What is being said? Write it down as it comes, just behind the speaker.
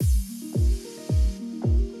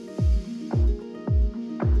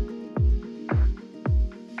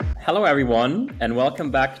Hello, everyone, and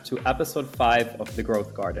welcome back to episode 5 of The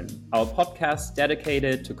Growth Garden, our podcast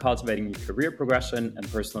dedicated to cultivating career progression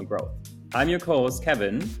and personal growth. I'm your co-host,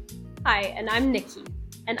 Kevin. Hi, and I'm Nikki,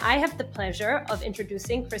 and I have the pleasure of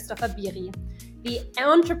introducing Christopher Bieri, the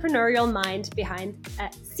entrepreneurial mind behind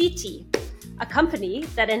Seatti, a company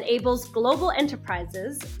that enables global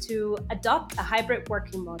enterprises to adopt a hybrid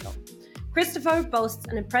working model. Christopher boasts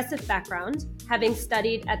an impressive background, having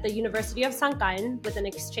studied at the University of St. Gallen with an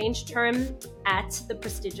exchange term at the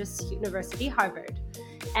prestigious University Harvard,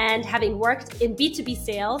 and having worked in B2B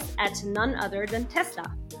sales at none other than Tesla.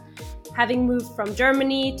 Having moved from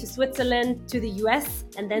Germany to Switzerland to the US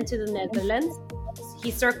and then to the Netherlands,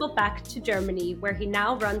 he circled back to Germany, where he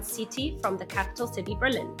now runs Seatti from the capital city,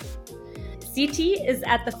 Berlin. Seatti is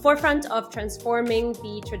at the forefront of transforming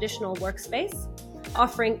the traditional workspace,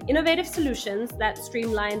 offering innovative solutions that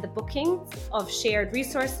streamline the booking of shared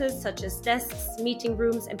resources such as desks, meeting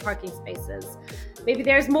rooms, and parking spaces. Maybe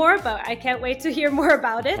there's more, but I can't wait to hear more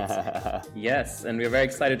about it. Yes, and we're very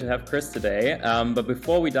excited to have Chris today. But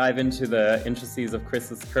before we dive into the intricacies of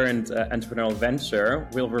Chris's current entrepreneurial venture,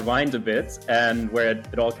 we'll rewind a bit and where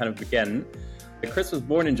it all kind of began. Chris was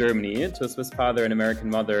born in Germany to a Swiss father and American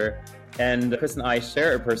mother. And Chris and I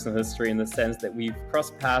share a personal history in the sense that we've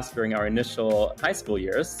crossed paths during our initial high school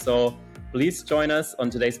years. So please join us on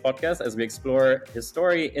today's podcast as we explore his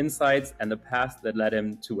story, insights, and the path that led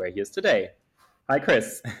him to where he is today. Hi,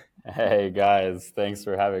 Chris. Hey, guys. Thanks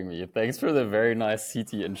for having me. Thanks for the very nice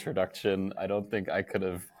Seatti introduction. I don't think I could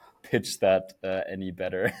have pitched that any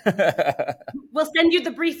better. We'll send you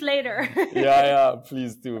the brief later. Yeah,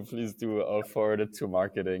 please do. I'll forward it to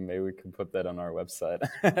marketing. Maybe we can put that on our website.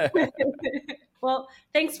 Well,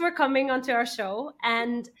 thanks for coming onto our show.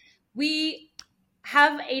 And we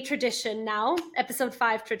have a tradition now, episode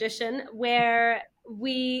 5 tradition, where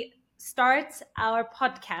we start our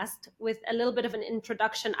podcast with a little bit of an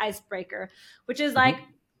introduction icebreaker, which is like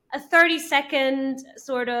a 30-second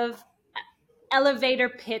sort of elevator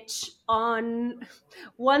pitch on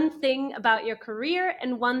one thing about your career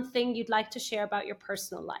and one thing you'd like to share about your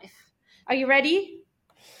personal life. Are you ready?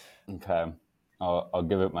 Okay, I'll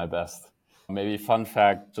give it my best. Maybe fun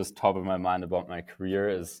fact, just top of my mind about my career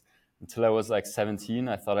is until I was like 17,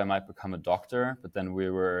 I thought I might become a doctor, but then we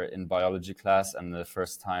were in biology class and the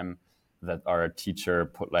first time that our teacher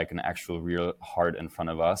put like an actual real heart in front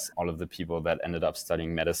of us, all of the people that ended up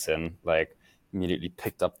studying medicine, like immediately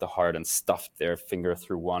picked up the heart and stuffed their finger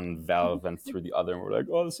through one valve and through the other. And we're like,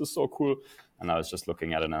 oh, this is so cool. And I was just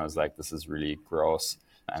looking at it and I was like, this is really gross.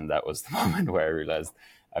 And that was the moment where I realized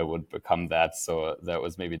I would become that. So that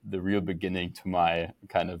was maybe the real beginning to my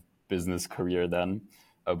kind of business career then.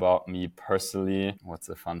 About me personally, what's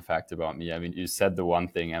a fun fact about me? I mean, you said the one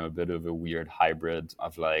thing, I'm a bit of a weird hybrid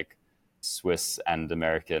of like Swiss and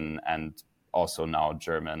American and also now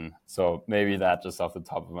German. So maybe that just off the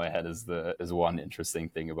top of my head is one interesting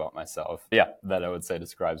thing about myself. Yeah, that I would say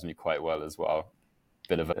describes me quite well as well.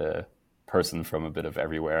 Bit of a person from a bit of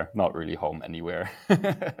everywhere, not really home anywhere.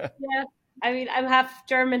 Yeah, I mean, I'm half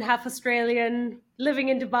German, half Australian, living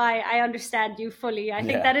in Dubai. I understand you fully. I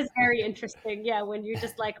think that is very interesting. Yeah, when you're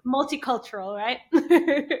just like multicultural, right?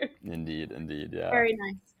 Indeed, yeah. Very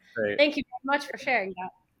nice. Great. Thank you very much for sharing that.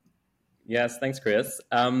 Yes, thanks, Chris.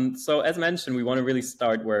 So as mentioned, we want to really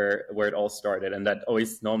start where it all started. And that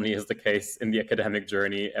always normally is the case in the academic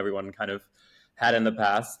journey everyone kind of had in the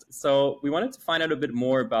past. So we wanted to find out a bit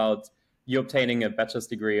more about you obtaining a bachelor's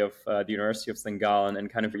degree of the University of St. Gallen and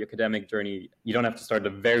kind of your academic journey. You don't have to start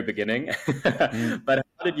at the very beginning, but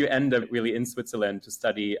how did you end up really in Switzerland to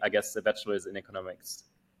study, I guess, a bachelor's in economics?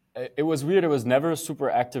 It was weird. It was never a super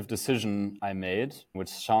active decision I made, which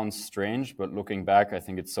sounds strange, but looking back, I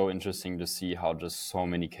think it's so interesting to see how just so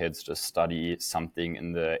many kids just study something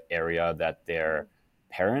in the area that their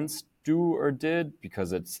parents do or did,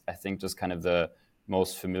 because it's, I think, just kind of the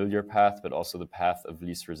most familiar path, but also the path of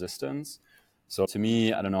least resistance. So to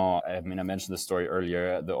me, I don't know, I mean, I mentioned the story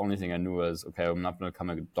earlier. The only thing I knew was, okay, I'm not going to become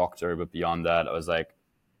a doctor, but beyond that, I was like,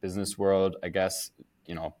 business world, I guess,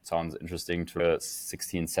 you know, sounds interesting to a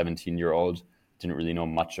 16, 17-year-old. Didn't really know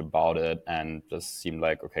much about it and just seemed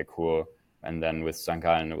like, okay, cool. And then with St.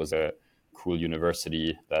 Gallen, it was a cool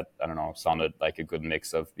university that, I don't know, sounded like a good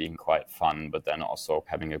mix of being quite fun, but then also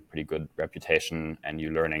having a pretty good reputation and you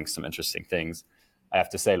learning some interesting things. I have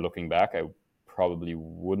to say, looking back, I probably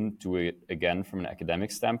wouldn't do it again from an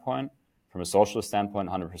academic standpoint. From a social standpoint,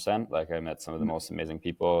 100%. Like I met some of the most amazing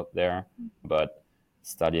people there, but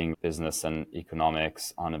studying business and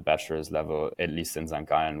economics on a bachelor's level, at least in St.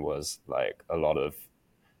 Gallen, was like a lot of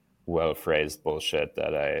well-phrased bullshit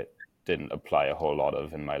that I didn't apply a whole lot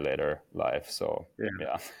of in my later life. So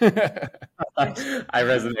yeah. I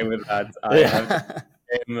resonate with that. I have the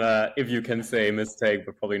same, if you can say mistake,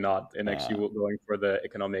 but probably not in actually going for the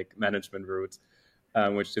economic management route,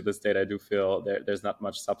 which to this date I do feel there's not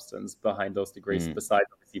much substance behind those degrees, besides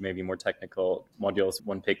obviously maybe more technical modules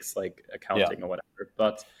one picks like accounting or whatever.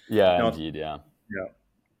 But indeed. Yeah.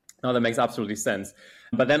 No, that makes absolutely sense.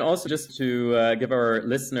 But then also just to give our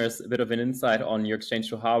listeners a bit of an insight on your exchange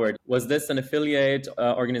to Harvard, was this an affiliate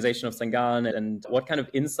organization of St. Gallen? And what kind of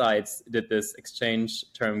insights did this exchange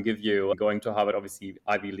term give you going to Harvard, obviously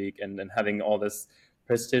Ivy League, and having all this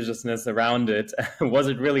prestigiousness around it? Was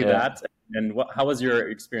it really that? And how was your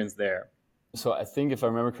experience there? So I think if I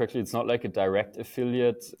remember correctly, it's not like a direct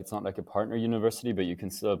affiliate. It's not like a partner university, but you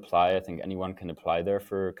can still apply. I think anyone can apply there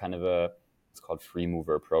for kind of it's called free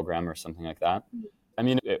mover program or something like that. I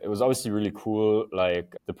mean, it was obviously really cool.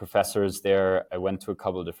 Like the professors there, I went to a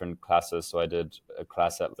couple of different classes. So I did a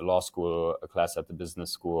class at the law school, a class at the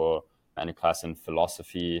business school, and a class in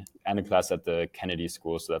philosophy, and a class at the Kennedy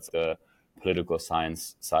School. So that's the political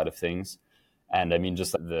science side of things. And I mean,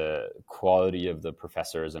 just the quality of the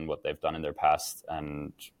professors and what they've done in their past.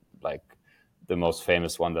 And like the most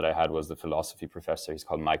famous one that I had was the philosophy professor. He's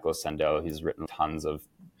called Michael Sandel. He's written tons of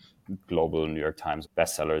global New York Times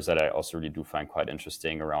bestsellers that I also really do find quite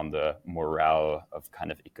interesting around the morale of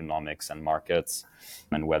kind of economics and markets,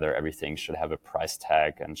 and whether everything should have a price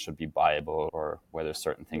tag and should be buyable, or whether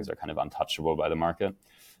certain things are kind of untouchable by the market.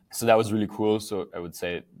 So that was really cool. So I would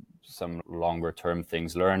say some longer term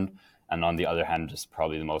things learned. And on the other hand, just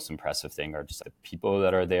probably the most impressive thing are just the people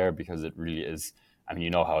that are there, because it really is, I mean, you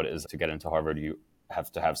know how it is to get into Harvard. You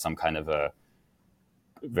have to have some kind of a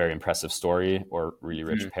very impressive story or really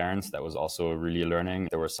rich parents. That was also really learning.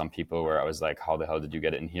 There were some people where I was like, how the hell did you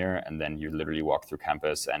get in here? And then you literally walk through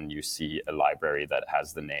campus and you see a library that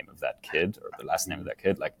has the name of that kid or the last name of that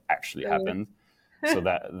kid, like actually happened. So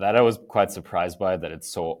that I was quite surprised by, that it's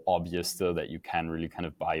so obvious still that you can really kind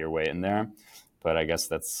of buy your way in there. But I guess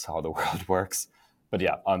that's how the world works. But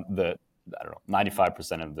yeah, I don't know,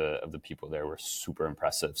 95% of the people there were super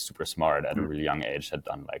impressive, super smart at a really young age, had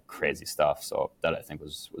done like crazy stuff. So that I think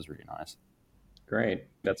was really nice. Great.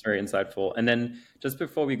 That's very insightful. And then just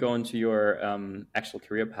before we go into your actual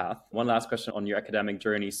career path, one last question on your academic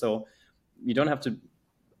journey. So you don't have to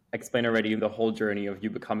explain already the whole journey of you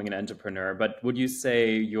becoming an entrepreneur, but would you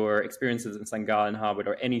say your experiences in St. Gallen, Harvard,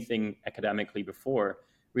 or anything academically before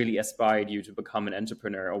really aspired you to become an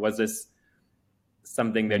entrepreneur? Or was this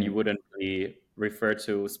something that you wouldn't really refer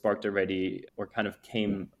to, sparked already, or kind of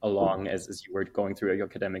came along as you were going through your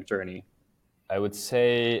academic journey? I would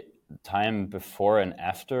say time before and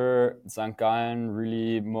after St. Gallen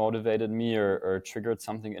really motivated me or triggered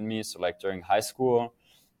something in me. So like during high school,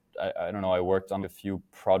 I don't know, I worked on a few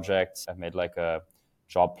projects. I made like a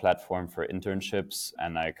job platform for internships,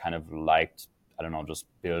 and I kind of liked, I don't know, just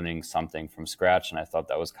building something from scratch. And I thought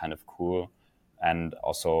that was kind of cool. And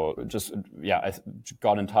also just, I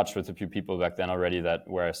got in touch with a few people back then already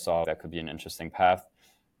where I saw that could be an interesting path.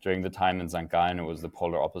 During the time in St. Gallen, it was the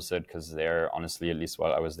polar opposite, because there, honestly, at least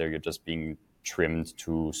while I was there, you're just being trimmed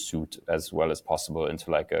to suit as well as possible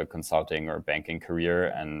into like a consulting or banking career.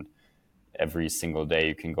 And every single day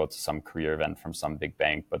you can go to some career event from some big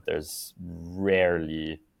bank, but there's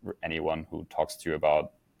rarely anyone who talks to you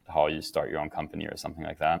about how you start your own company or something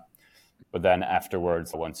like that. But then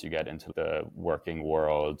afterwards, once you get into the working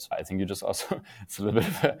world, I think you just also, it's a little bit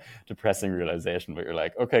of a depressing realization, but you're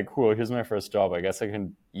like, okay, cool, here's my first job. I guess I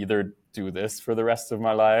can either do this for the rest of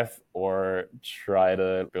my life or try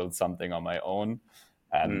to build something on my own.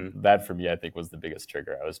 And that for me, I think was the biggest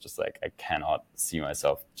trigger. I was just like, I cannot see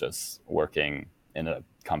myself just working in a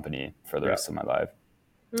company for the rest of my life.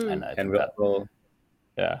 And I think we'll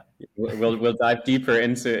dive deeper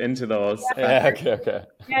into those. Okay.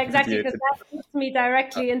 Yeah, exactly. Because that leads me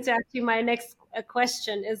directly into actually my next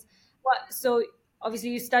question is so obviously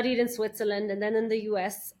you studied in Switzerland and then in the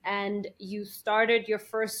US, and you started your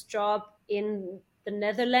first job in the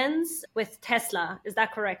Netherlands with Tesla. Is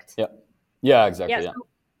that correct? Yeah, exactly. Yeah.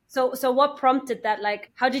 So what prompted that?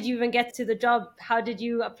 Like, how did you even get to the job? How did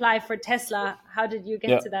you apply for Tesla? How did you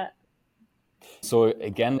get to that? So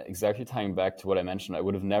again, exactly tying back to what I mentioned, I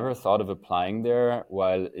would have never thought of applying there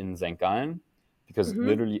while in St. Gallen, because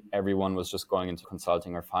literally everyone was just going into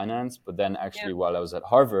consulting or finance. But then actually while I was at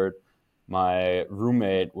Harvard, my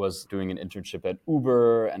roommate was doing an internship at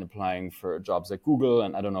Uber and applying for jobs at Google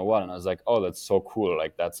and I don't know what. And I was like, oh, that's so cool.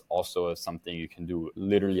 Like that's also something you can do.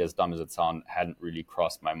 Literally, as dumb as it sounds, hadn't really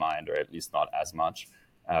crossed my mind, or at least not as much,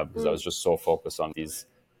 because I was just so focused on these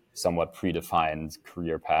somewhat predefined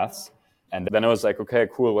career paths. And then I was like, okay,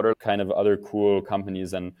 cool. What are kind of other cool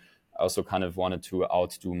companies? And I also kind of wanted to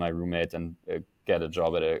outdo my roommate and get a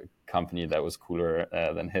job at a company that was cooler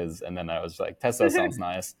than his. And then I was like, Tesla sounds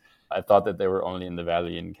nice. I thought that they were only in the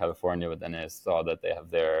Valley in California, but then I saw that they have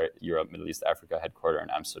their Europe, Middle East, Africa headquarter in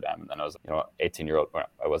Amsterdam. And then I was, 18-year-old, well,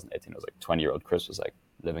 I wasn't 18, I was like 20-year-old Chris was like,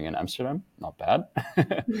 living in Amsterdam, not bad.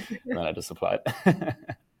 And then I just applied.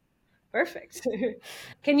 Perfect.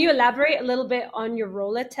 Can you elaborate a little bit on your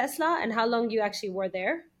role at Tesla and how long you actually were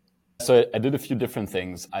there? So I did a few different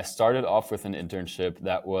things. I started off with an internship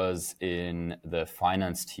that was in the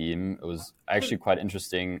finance team. It was actually quite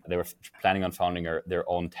interesting. They were planning on founding their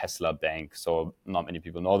own Tesla bank. So not many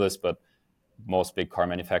people know this, but most big car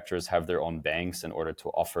manufacturers have their own banks in order to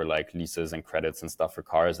offer like leases and credits and stuff for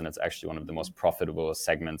cars. And it's actually one of the most profitable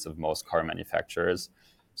segments of most car manufacturers.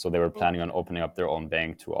 So they were planning on opening up their own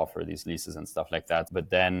bank to offer these leases and stuff like that. But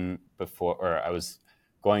then I was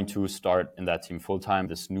going to start in that team full time,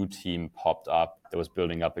 this new team popped up that was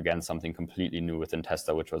building up again something completely new within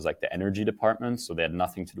Tesla, which was like the energy department. So they had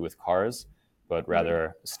nothing to do with cars, but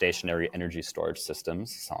rather stationary energy storage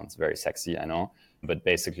systems. Sounds very sexy, I know. But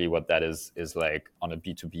basically what that is like on a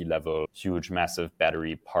B2B level, huge, massive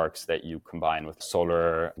battery parks that you combine with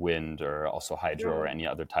solar, wind, or also hydro or any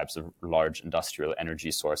other types of large industrial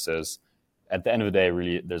energy sources. At the end of the day,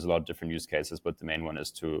 really, there's a lot of different use cases, but the main one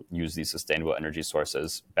is to use these sustainable energy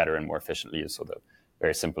sources better and more efficiently. So the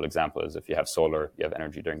very simple example is if you have solar, you have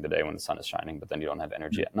energy during the day when the sun is shining, but then you don't have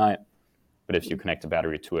energy at night. But if you connect a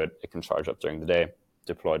battery to it, it can charge up during the day,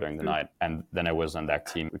 deploy during the night. And then I was on that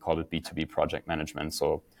team. We called it B2B project management.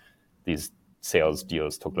 So these sales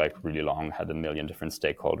deals took like really long, had a million different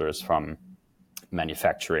stakeholders from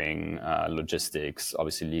manufacturing, logistics,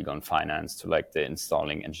 obviously legal and finance, to like the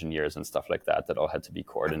installing engineers and stuff like that all had to be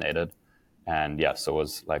coordinated. And yeah, so it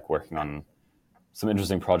was like working on some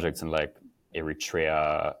interesting projects in like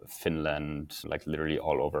Eritrea, Finland, like literally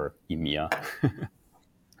all over EMEA.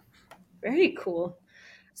 Very cool.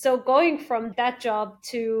 So going from that job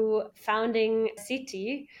to founding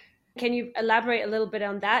Seatti, can you elaborate a little bit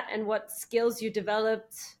on that and what skills you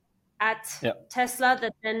developed at Tesla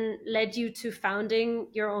that then led you to founding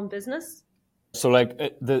your own business? So like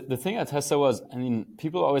the thing at Tesla was, I mean,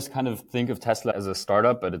 people always kind of think of Tesla as a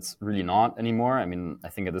startup, but it's really not anymore. I mean, I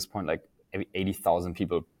think at this point, like 80,000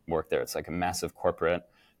 people work there. It's like a massive corporate.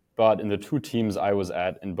 But in the two teams I was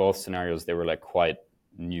at, in both scenarios, they were like quite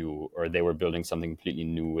new, or they were building something completely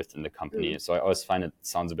new within the company. So I always find it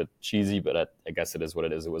sounds a bit cheesy, but I guess it is what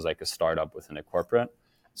it is. It was like a startup within a corporate.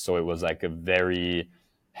 So it was like a very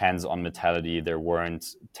hands-on mentality. There weren't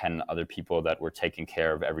 10 other people that were taking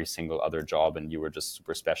care of every single other job and you were just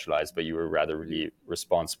super specialized, but you were rather really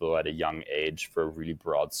responsible at a young age for a really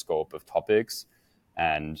broad scope of topics.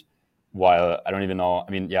 And while I don't even know,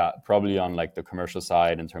 I mean, yeah, probably on like the commercial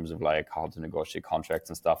side in terms of like how to negotiate contracts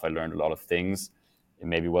and stuff, I learned a lot of things. It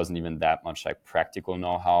maybe wasn't even that much like practical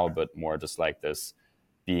know-how, but more just like this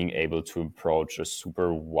being able to approach a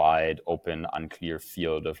super wide, open, unclear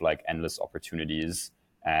field of like endless opportunities.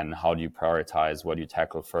 And how do you prioritize? What do you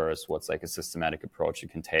tackle first? What's like a systematic approach you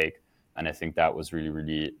can take? And I think that was really,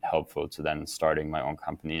 really helpful to then starting my own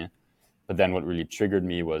company. But then what really triggered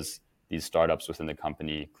me was these startups within the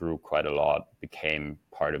company grew quite a lot, became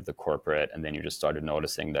part of the corporate. And then you just started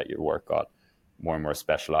noticing that your work got more and more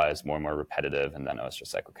specialized, more and more repetitive. And then I was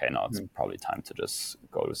just like, okay, now it's probably time to just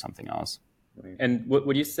go do something else. And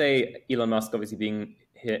would you say Elon Musk, obviously being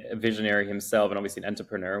a visionary himself and obviously an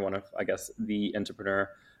entrepreneur, one of, I guess, the entrepreneur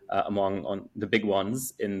among the big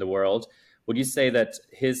ones in the world, would you say that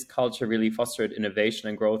his culture really fostered innovation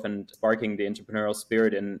and growth and sparking the entrepreneurial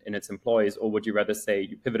spirit in its employees? Or would you rather say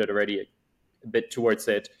you pivoted already a bit towards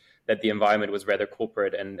it, that the environment was rather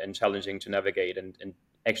corporate and challenging to navigate, and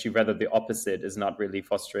actually rather the opposite, is not really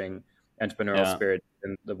fostering entrepreneurial spirit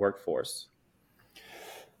in the workforce?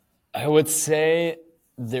 I would say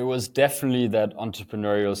there was definitely that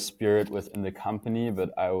entrepreneurial spirit within the company,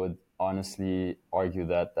 but I would honestly argue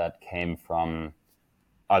that that came from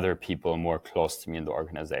other people more close to me in the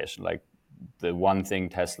organization. Like the one thing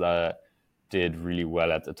Tesla did really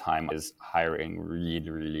well at the time is hiring really,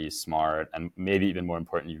 really smart and maybe even more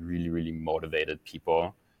importantly, really, really motivated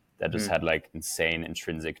people that just had like insane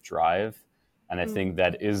intrinsic drive. And I think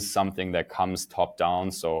that is something that comes top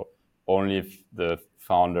down. So only if the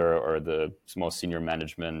founder or the most senior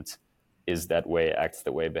management is that way, acts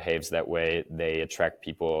that way, behaves that way, they attract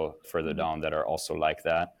people further down that are also like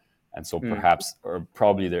that. And so perhaps, or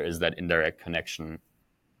probably there is that indirect connection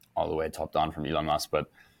all the way top down from Elon Musk. But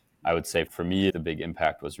I would say for me, the big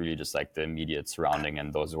impact was really just like the immediate surrounding.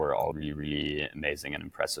 And those were all really, really amazing and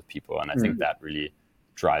impressive people. And I think that really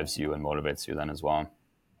drives you and motivates you then as well.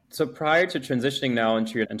 So prior to transitioning now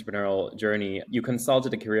into your entrepreneurial journey, you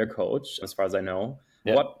consulted a career coach, as far as I know.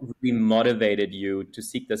 Yeah. What really motivated you to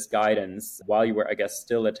seek this guidance while you were, I guess,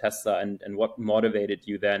 still at Tesla? And what motivated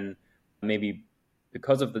you then, maybe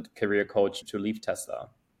because of the career coach, to leave Tesla?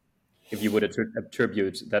 If you would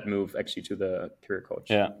attribute that move actually to the career coach.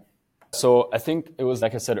 Yeah. So I think it was,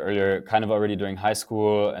 like I said earlier, kind of already during high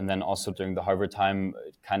school and then also during the Harvard time,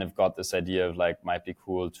 it kind of got this idea of like, might be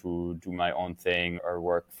cool to do my own thing or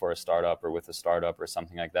work for a startup or with a startup or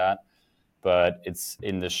something like that. But it's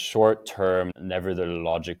in the short term, never the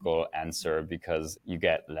logical answer because you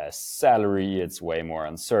get less salary. It's way more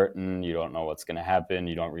uncertain. You don't know what's going to happen.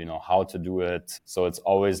 You don't really know how to do it. So it's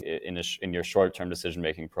always in your short term decision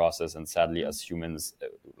making process. And sadly, as humans,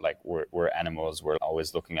 like we're animals, we're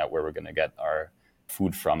always looking at where we're going to get our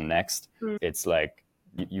food from next. It's like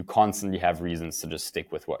you constantly have reasons to just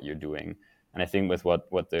stick with what you're doing. And I think with what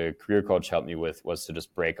the career coach helped me with was to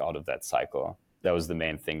just break out of that cycle. That was the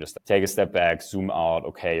main thing. Just take a step back, zoom out.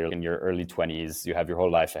 Okay, you're in your early 20s. You have your whole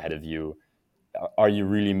life ahead of you. Are you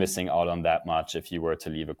really missing out on that much if you were to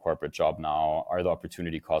leave a corporate job now? Are the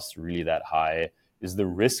opportunity costs really that high? Is the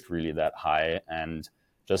risk really that high? And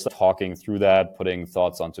just talking through that, putting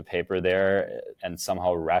thoughts onto paper there and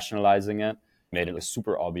somehow rationalizing it made it a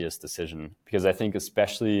super obvious decision. Because I think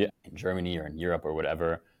especially in Germany or in Europe or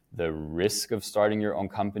whatever, the risk of starting your own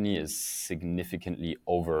company is significantly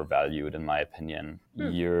overvalued, in my opinion.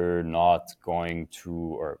 You're not going to,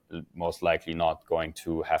 or most likely not going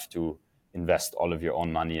to have to invest all of your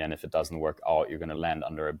own money. And if it doesn't work out, you're going to land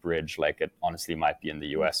under a bridge like it honestly might be in the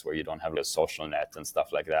US where you don't have a social net and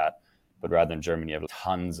stuff like that. But rather in Germany, you have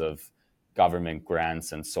tons of government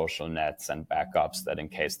grants and social nets and backups that in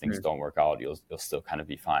case things don't work out, you'll still kind of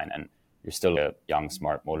be fine. And you're still a young,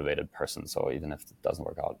 smart, motivated person. So even if it doesn't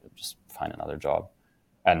work out, just find another job.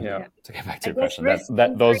 And to get back to your question,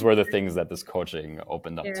 those were the things that this coaching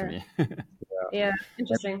opened up to me. Yeah,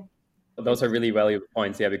 interesting. Those are really valuable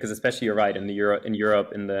points, because especially you're right, in Europe,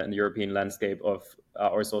 in the European landscape of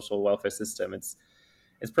our social welfare system, it's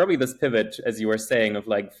probably this pivot, as you were saying, of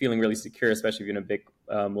like feeling really secure, especially if you're in a big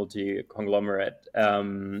multi-conglomerate,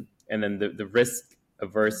 and then the risk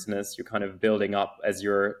averseness you're kind of building up as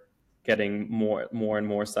you're getting more and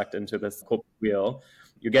more sucked into this corporate wheel.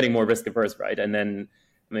 You're getting more risk averse, right? And then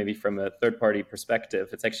maybe from a third party perspective,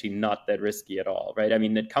 it's actually not that risky at all, right? I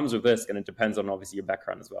mean, it comes with risk and it depends on obviously your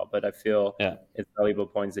background as well. But I feel it's valuable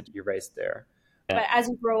points that you raised there. But as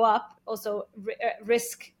you grow up, also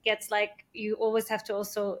risk gets like, you always have to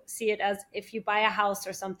also see it as if you buy a house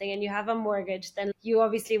or something and you have a mortgage, then you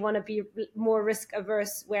obviously want to be more risk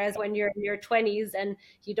averse. Whereas when you're in your 20s and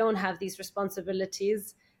you don't have these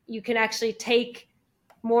responsibilities, you can actually take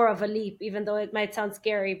more of a leap, even though it might sound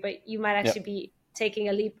scary, but you might actually be taking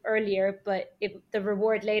a leap earlier, but the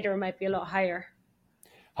reward later might be a lot higher.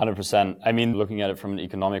 100%. I mean, looking at it from an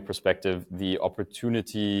economic perspective, the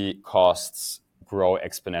opportunity costs grow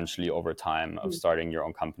exponentially over time of starting your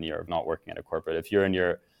own company or of not working at a corporate. If you're in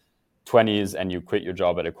your 20s and you quit your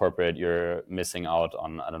job at a corporate, you're missing out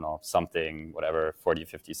on, I don't know, something, whatever, 40,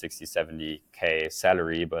 50, 60, 70K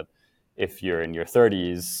salary. But if you're in your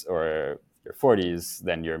 30s or your 40s,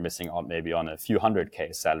 then you're missing out maybe on a few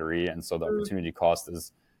 100K salary. And so the opportunity cost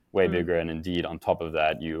is way bigger. And indeed, on top of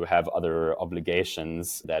that, you have other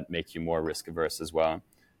obligations that make you more risk averse as well.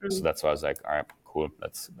 So that's why I was like, all right, cool.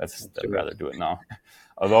 I'd rather do it now.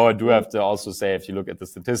 Although I do have to also say, if you look at the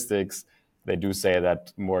statistics, they do say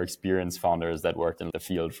that more experienced founders that worked in the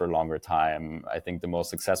field for a longer time, I think the most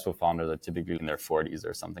successful founders are typically in their 40s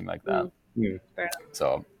or something like that.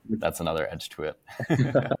 So that's another edge to it.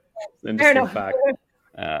 Interesting fact.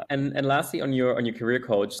 And lastly, on your career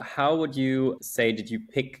coach, how would you say did you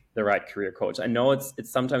pick the right career coach? I know it's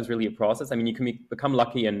sometimes really a process. I mean, you can become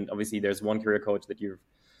lucky, and obviously there's one career coach that you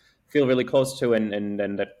feel really close to, and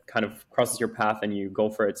that kind of crosses your path, and you go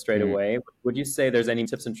for it straight away. Would you say there's any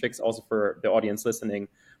tips and tricks also for the audience listening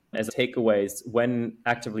as takeaways when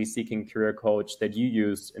actively seeking career coach that you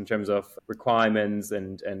use in terms of requirements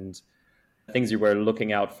and things you were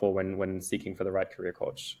looking out for when seeking for the right career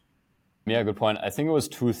coach? Yeah, good point. I think it was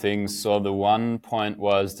two things. So the one point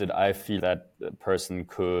was, did I feel that the person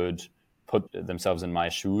could put themselves in my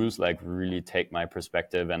shoes, like really take my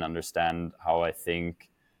perspective and understand how I think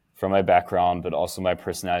from my background, but also my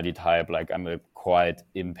personality type. Like I'm a quite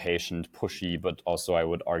impatient, pushy, but also I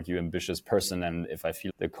would argue ambitious person. And if I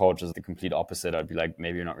feel the coach is the complete opposite, I'd be like,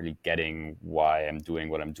 maybe you're not really getting why I'm doing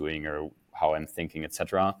what I'm doing or how I'm thinking,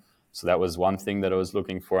 etc. So that was one thing that I was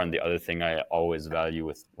looking for. And the other thing I always value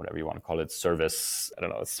with whatever you want to call it, service, I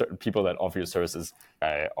don't know, certain people that offer you services,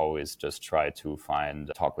 I always just try to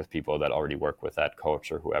talk with people that already work with that coach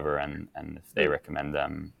or whoever. And if they recommend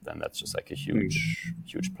them, then that's just like a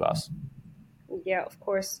huge plus. Yeah, of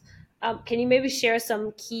course. Can you maybe share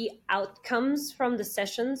some key outcomes from the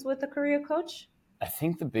sessions with the career coach? I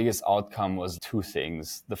think the biggest outcome was two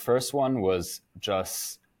things. The first one was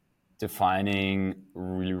just defining,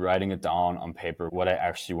 really writing it down on paper, what I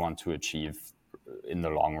actually want to achieve in the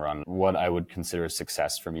long run, what I would consider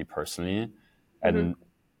success for me personally. And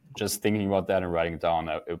just thinking about that and writing it down,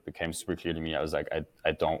 it became super clear to me. I was like,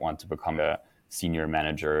 I don't want to become a senior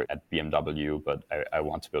manager at BMW, but I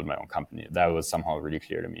want to build my own company. That was somehow really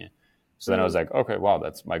clear to me. So then I was like, okay, wow,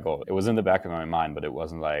 that's my goal. It was in the back of my mind, but it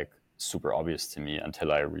wasn't like super obvious to me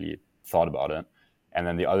until I really thought about it. And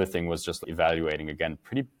then the other thing was just evaluating, again,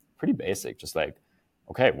 pretty basic, just like,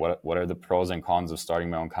 okay, what are the pros and cons of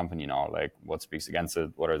starting my own company now? Like, what speaks against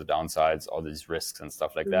it? What are the downsides? All these risks and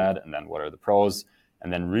stuff like that. And then what are the pros?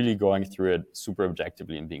 And then really going through it super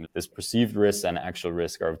objectively and being, this perceived risk and actual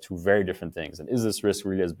risk are two very different things. And is this risk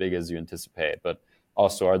really as big as you anticipate? But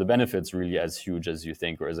also, are the benefits really as huge as you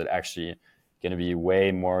think? Or is it actually going to be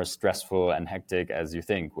way more stressful and hectic as you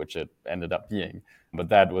think, which it ended up being? But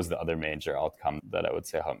that was the other major outcome that I would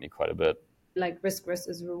say helped me quite a bit. Like risk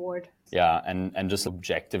versus reward. Yeah, and just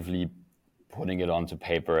objectively putting it onto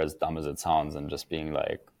paper, as dumb as it sounds, and just being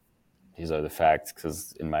like, these are the facts,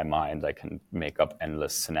 because in my mind I can make up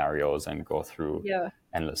endless scenarios and go through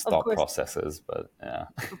endless thought processes. But yeah,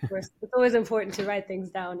 of course, it's always important to write things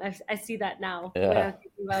down. I see that now when I'm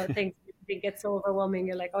thinking about things. It gets so overwhelming.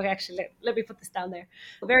 You're like, okay, actually, let me put this down there.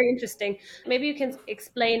 Very interesting. Maybe you can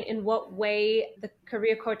explain in what way the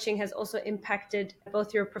career coaching has also impacted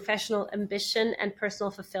both your professional ambition and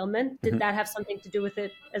personal fulfillment. Did that have something to do with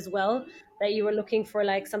it as well? That you were looking for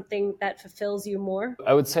like something that fulfills you more?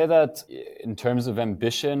 I would say that in terms of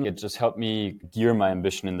ambition, it just helped me gear my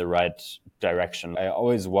ambition in the right direction. I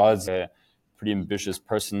always was a pretty ambitious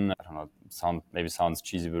person. I don't know, maybe sounds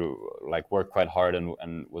cheesy, but like worked quite hard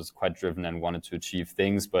and was quite driven and wanted to achieve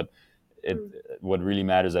things. But what really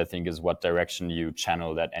matters, I think, is what direction you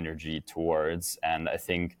channel that energy towards. And I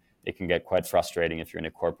think it can get quite frustrating if you're in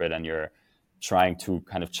a corporate and you're trying to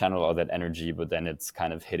kind of channel all that energy, but then it's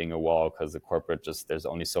kind of hitting a wall because the corporate there's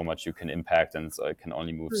only so much you can impact, and so it can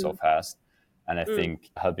only move so fast. And I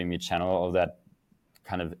think helping me channel all that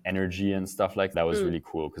kind of energy and stuff like that was really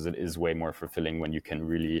cool, because it is way more fulfilling when you can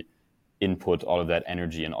really input all of that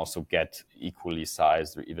energy and also get equally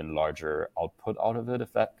sized or even larger output out of it,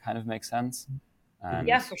 if that kind of makes sense. And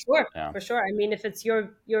yeah, for sure. Yeah. For sure. I mean, if it's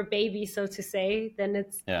your baby, so to say, then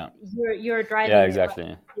it's you're driving. Yeah,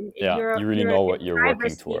 exactly. You really know what you're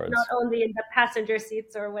working towards. Not only in the passenger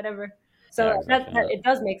seats or whatever. So exactly, that it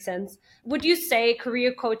does make sense. Would you say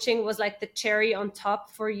career coaching was like the cherry on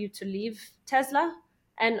top for you to leave Tesla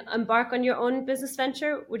and embark on your own business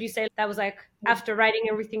venture? Would you say that was like, after writing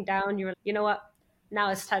everything down, you were, you know what,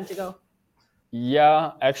 now it's time to go?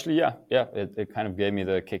 Yeah, actually, yeah. It kind of gave me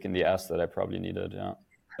the kick in the ass that I probably needed. Yeah.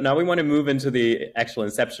 Now we want to move into the actual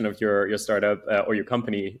inception of your startup or your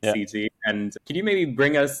company, Seatti. And can you maybe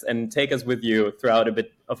bring us and take us with you throughout a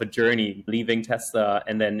bit of a journey, leaving Tesla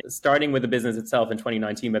and then starting with the business itself in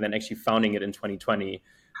 2019, but then actually founding it in 2020?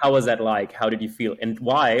 How was that like? How did you feel? And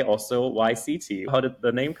why Seatti? How did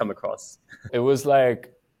the name come across? It was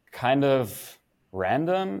like kind of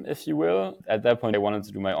random, if you will. At that point, I wanted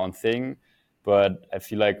to do my own thing. But I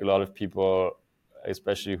feel like a lot of people,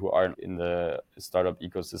 especially who aren't in the startup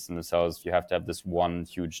ecosystem themselves, you have to have this one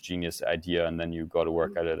huge genius idea, and then you go to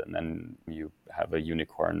work at it, and then you have a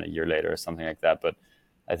unicorn a year later or something like that. But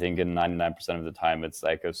I think in 99% of the time, it's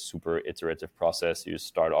like a super iterative process. You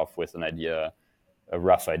start off with an idea, a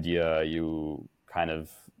rough idea, you kind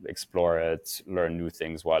of explore it, learn new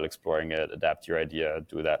things while exploring it, adapt your idea,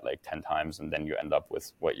 do that like 10 times, and then you end up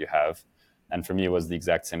with what you have. And for me, it was the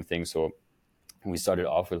exact same thing. So we started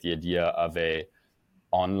off with the idea of a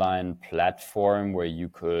online platform where you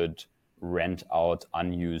could rent out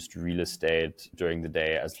unused real estate during the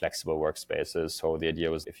day as flexible workspaces. So the idea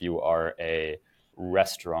was, if you are a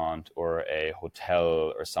restaurant or a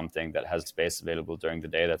hotel or something that has space available during the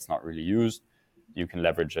day that's not really used, you can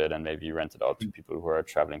leverage it and maybe rent it out to people who are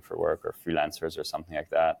traveling for work or freelancers or something like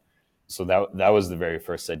that. So that was the very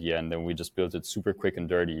first idea. And then we just built it super quick and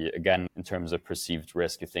dirty. Again, in terms of perceived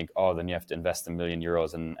risk, you think, oh, then you have to invest €1 million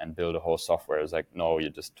and build a whole software. It was like, no, you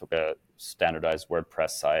just took a standardized WordPress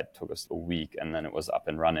site, took us a week, and then it was up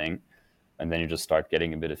and running. And then you just start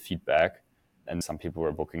getting a bit of feedback. And some people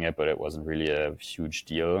were booking it, but it wasn't really a huge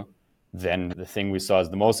deal. Then the thing we saw as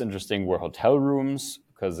the most interesting were hotel rooms,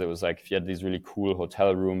 because it was like if you had these really cool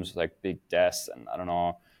hotel rooms, like big desks, and I don't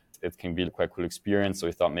know, it can be quite cool experience. So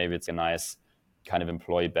we thought maybe it's a nice kind of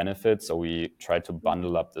employee benefit. So we tried to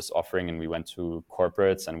bundle up this offering, and we went to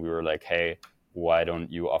corporates and we were like, hey, why don't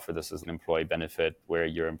you offer this as an employee benefit where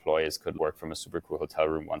your employees could work from a super cool hotel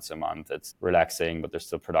room once a month? It's relaxing, but they're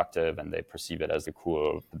still productive and they perceive it as a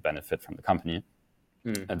cool benefit from the company.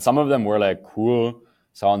 And some of them were like, cool,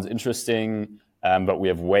 sounds interesting, but we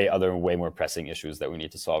have way more pressing issues that we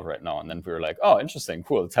need to solve right now. And then we were like, oh, interesting,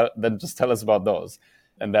 cool. Then just tell us about those.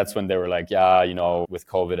 And that's when they were like, yeah, with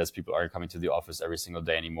COVID, as people aren't coming to the office every single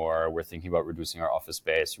day anymore, we're thinking about reducing our office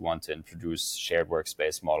space. We want to introduce shared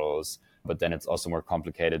workspace models, but then it's also more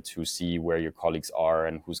complicated to see where your colleagues are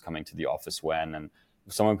and who's coming to the office when. And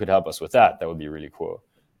if someone could help us with that, that would be really cool.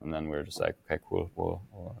 And then we were just like, okay, cool, we'll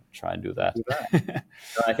try and do that.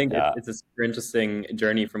 I think it's a super interesting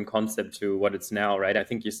journey from concept to what it's now, right? I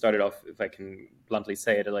think you started off, if I can bluntly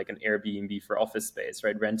say it, like an Airbnb for office space,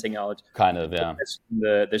 right? Renting out kind of, yeah,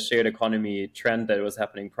 the shared economy trend that was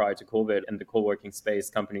happening prior to COVID, and the co-working space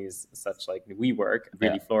companies such like WeWork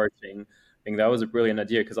really flourishing. I think that was a brilliant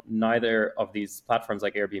idea, because neither of these platforms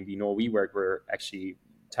like Airbnb nor WeWork were actually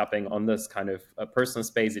tapping on this kind of personal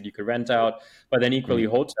space that you could rent out. But then equally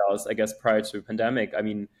hotels, I guess prior to pandemic, I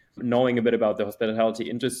mean, knowing a bit about the hospitality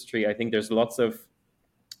industry, I think there's lots of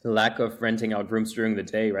lack of renting out rooms during the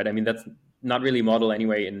day, right? I mean, that's not really a model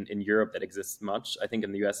anyway in Europe that exists much. I think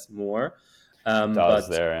in the US more. But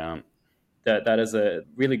there, yeah. That is a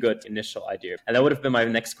really good initial idea. And that would have been my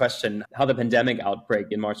next question, how the pandemic outbreak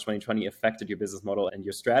in March 2020 affected your business model and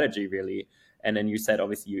your strategy, really. And then you said,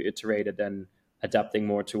 obviously, you iterated then adapting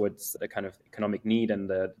more towards the kind of economic need and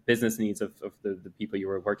the business needs of the people you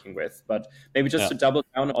were working with. But maybe just to double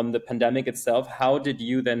down on the pandemic itself, how did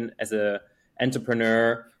you then, as an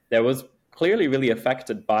entrepreneur that was clearly really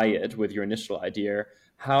affected by it with your initial idea,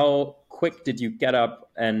 how quick did you get up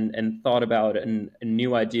and thought about a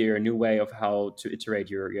new idea, a new way of how to iterate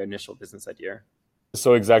your initial business idea?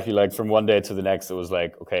 So exactly, like from one day to the next, it was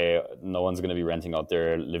like, okay, no one's going to be renting out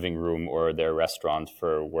their living room or their restaurant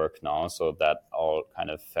for work now. So that all kind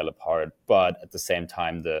of fell apart. But at the same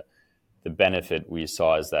time, the benefit we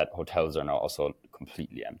saw is that hotels are now also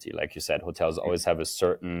completely empty. Like you said, hotels always have a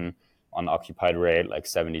certain unoccupied rate, like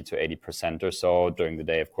 70 to 80% or so during the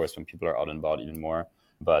day, of course, when people are out and about even more.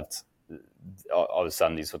 But all of a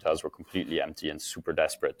sudden, these hotels were completely empty and super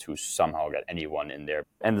desperate to somehow get anyone in there.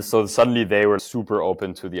 And so suddenly they were super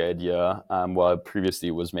open to the idea, while previously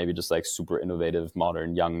it was maybe just like super innovative,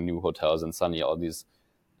 modern, young, new hotels. And suddenly all these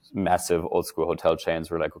massive old school hotel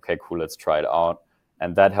chains were like, okay, cool, let's try it out.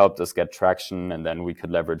 And that helped us get traction. And then we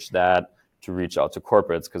could leverage that to reach out to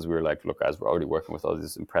corporates, because we were like, look, guys, we're already working with all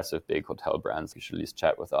these impressive big hotel brands. You should at least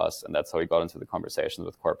chat with us. And that's how we got into the conversations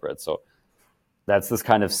with corporates. So that's this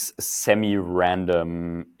kind of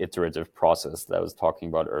semi-random iterative process that I was talking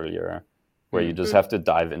about earlier, where you just have to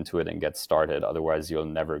dive into it and get started. Otherwise, you're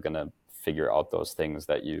never going to figure out those things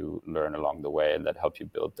that you learn along the way and that help you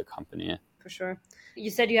build the company. For sure. You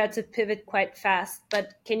said you had to pivot quite fast,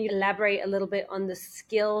 but can you elaborate a little bit on the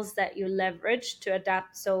skills that you leveraged to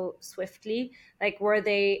adapt so swiftly? Like, were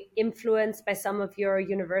they influenced by some of your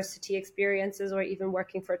university experiences or even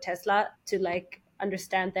working for Tesla to like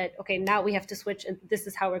understand that, okay, now we have to switch and this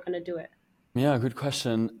is how we're going to do it? Yeah, good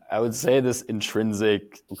question. I would say this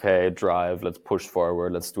intrinsic, okay, drive, let's push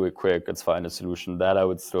forward, let's do it quick, let's find a solution, that I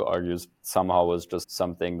would still argue somehow was just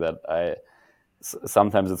something that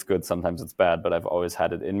sometimes it's good, sometimes it's bad, but I've always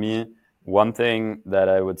had it in me. One thing that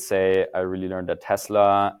I would say I really learned at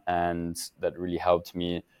Tesla and that really helped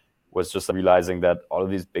me was just realizing that all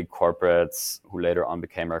of these big corporates who later on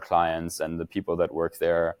became our clients and the people that work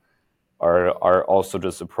there are also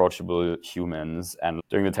just approachable humans. And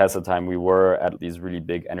during the Tesla time, we were at these really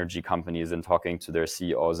big energy companies and talking to their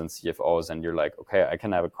CEOs and CFOs. And you're like, okay, I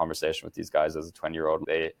can have a conversation with these guys as a 20-year-old.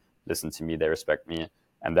 They listen to me, they respect me.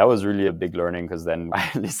 And that was really a big learning, because then I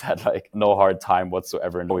at least had like no hard time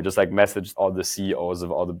whatsoever. And we just like messaged all the CEOs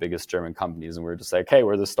of all the biggest German companies. And we were just like, hey,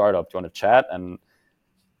 we're the startup. Do you want to chat? And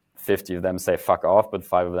 50 of them say, fuck off. But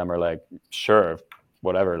 5 of them are like, sure,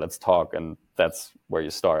 whatever, let's talk. And that's where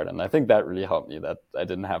you start. And I think that really helped me, that I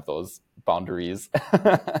didn't have those boundaries.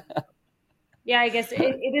 Yeah, I guess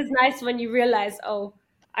it is nice when you realize, oh,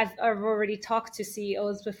 I've already talked to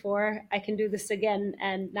CEOs before. I can do this again.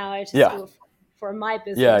 And now I just do it for my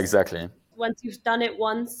business. Yeah, exactly. Once you've done it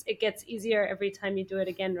once, it gets easier every time you do it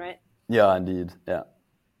again, right? Yeah, indeed. Yeah.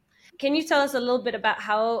 Can you tell us a little bit about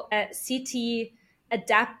how Seatti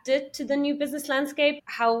adapted to the new business landscape?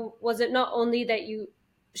 How was it not only that you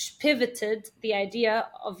pivoted the idea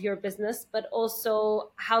of your business, but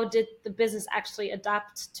also how did the business actually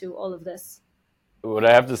adapt to all of this? What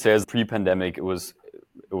I have to say is pre-pandemic, it was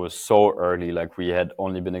so early. Like we had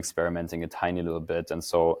only been experimenting a tiny little bit, and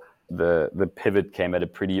so the pivot came at a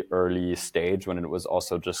pretty early stage when it was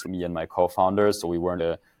also just me and my co-founders. So we weren't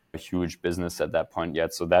a huge business at that point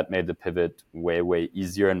yet. So that made the pivot way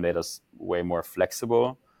easier and made us way more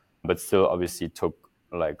flexible, but still obviously took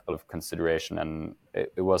like a lot of consideration, and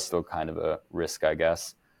it was still kind of a risk, I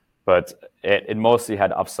guess. But it mostly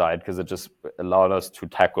had upside because it just allowed us to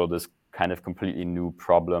tackle this kind of completely new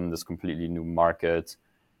problem, this completely new market,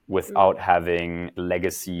 without having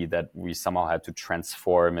legacy that we somehow had to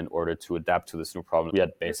transform in order to adapt to this new problem. We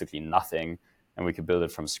had basically nothing, and we could build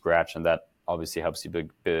it from scratch, and that obviously helps you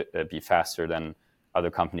be faster than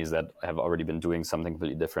other companies that have already been doing something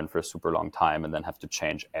completely different for a super long time and then have to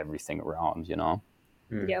change everything around, you know?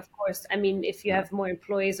 Yeah, of course. I mean, if you have more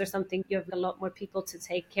employees or something, you have a lot more people to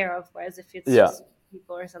take care of. Whereas if it's just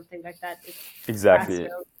people or something like that, it's exactly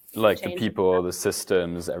faster like the change. people, the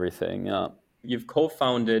systems, everything. Yeah. You've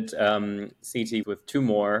co-founded Seatti with two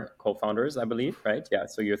more co-founders, I believe, right? Yeah,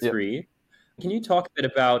 so you're three. Can you talk a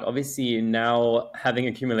bit about, obviously now having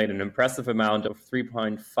accumulated an impressive amount of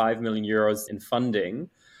 3.5 million euros in funding,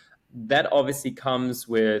 that obviously comes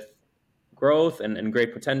with growth and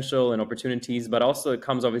great potential and opportunities, but also it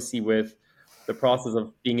comes obviously with the process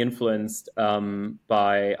of being influenced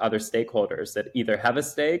by other stakeholders that either have a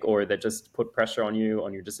stake or that just put pressure on you,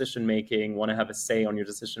 on your decision making, want to have a say on your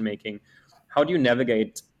decision making. How do you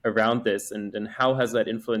navigate around this, and how has that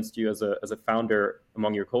influenced you as a founder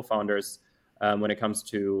among your co-founders when it comes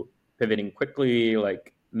to pivoting quickly,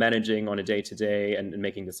 like managing on a day-to-day and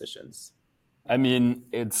making decisions? I mean,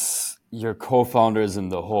 it's your co-founders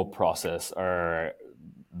and the whole process are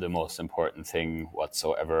the most important thing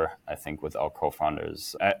whatsoever. I think without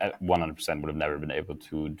co-founders, I 100% would have never been able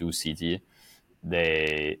to do Seatti.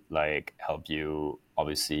 They like help you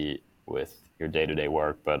obviously with your day-to-day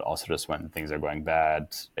work, but also just when things are going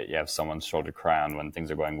bad, you have someone's shoulder to cry on. When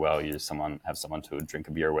things are going well, you have someone to drink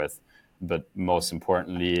a beer with. But most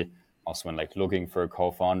importantly, also when like looking for a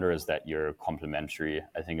co-founder, is that you're complementary.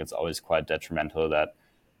 I think it's always quite detrimental that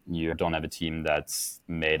you don't have a team that's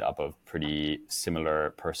made up of pretty similar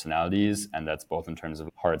personalities, and that's both in terms of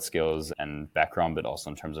hard skills and background, but also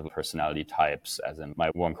in terms of personality types. As in, my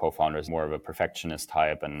one co-founder is more of a perfectionist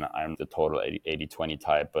type, and I'm the total 80-20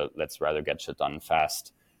 type, but let's rather get shit done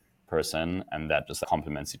fast person, and that just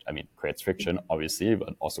complements I mean, creates friction, obviously,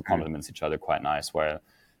 but also complements each other quite nice. Where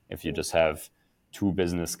if you just have two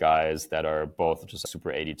business guys that are both just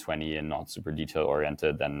super 80-20 and not super detail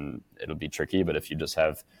oriented, then it'll be tricky. But if you just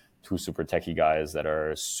have two super techie guys that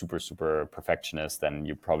are super perfectionist, then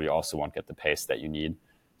you probably also won't get the pace that you need.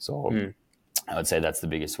 So I would say that's the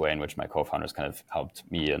biggest way in which my co-founders kind of helped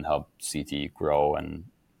me and helped Seatti grow and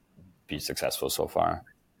be successful so far.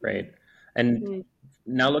 Right. And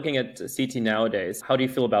now looking at Seatti nowadays, how do you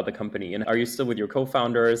feel about the company? And are you still with your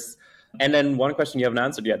co-founders? And then one question you haven't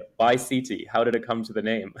answered yet, why Seatti? How did it come to the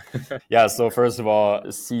name? Yeah, so first of all,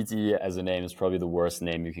 Seatti as a name is probably the worst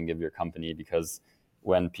name you can give your company, because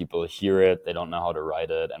when people hear it, they don't know how to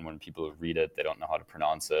write it. And when people read it, they don't know how to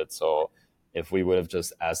pronounce it. So if we would have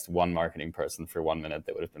just asked one marketing person for 1 minute,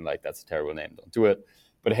 they would have been like, that's a terrible name, don't do it.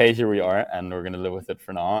 But hey, here we are, and we're going to live with it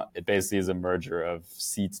for now. It basically is a merger of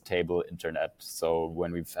seat, table, internet. So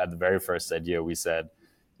when we've had the very first idea, we said,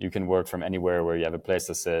 you can work from anywhere where you have a place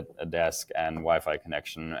to sit, a desk, and Wi-Fi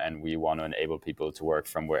connection. And we want to enable people to work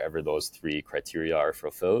from wherever those three criteria are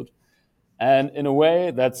fulfilled. And in a way,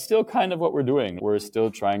 that's still kind of what we're doing. We're still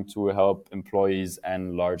trying to help employees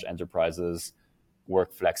and large enterprises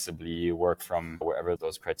work flexibly, work from wherever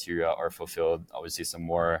those criteria are fulfilled. Obviously, some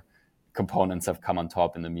more components have come on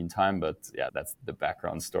top in the meantime, but yeah, that's the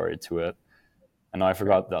background story to it. And I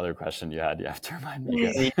forgot the other question you had. You have to remind me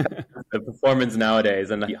again. The performance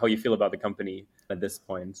nowadays and how you feel about the company at this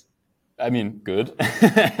point. I mean, good.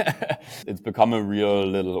 It's become a real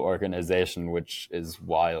little organization, which is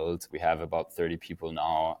wild. We have about 30 people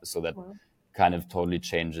now. So that kind of totally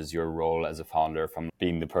changes your role as a founder from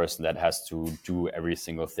being the person that has to do every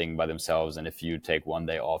single thing by themselves. And if you take one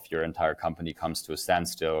day off, your entire company comes to a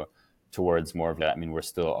standstill, towards more of that. I mean, we're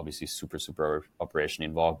still obviously super operationally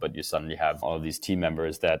involved, but you suddenly have all of these team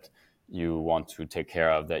members that you want to take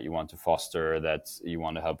care of, that you want to foster, that you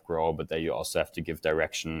want to help grow, but that you also have to give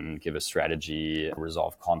direction, give a strategy,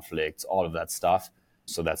 resolve conflicts, all of that stuff.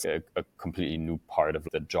 So that's a completely new part of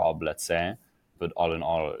the job, let's say. But all in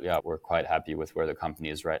all, yeah, we're quite happy with where the company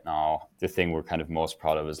is right now. The thing we're kind of most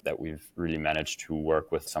proud of is that we've really managed to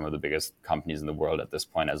work with some of the biggest companies in the world at this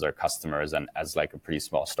point as our customers, and as like a pretty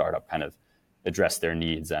small startup, kind of address their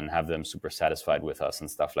needs and have them super satisfied with us and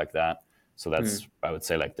stuff like that. So that's, I would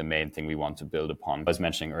say, like the main thing we want to build upon. I was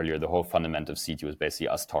mentioning earlier, the whole fundament of Seatti was basically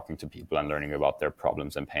us talking to people and learning about their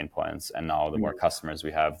problems and pain points. And now the more customers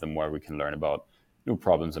we have, the more we can learn about new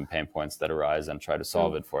problems and pain points that arise and try to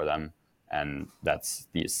solve it for them. And that's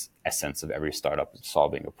the essence of every startup,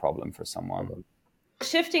 solving a problem for someone.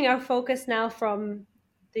 Shifting our focus now from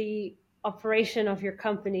the operation of your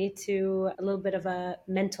company to a little bit of a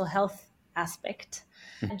mental health aspect.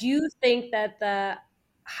 Do you think that the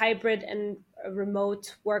hybrid and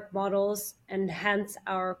remote work models enhance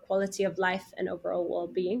our quality of life and overall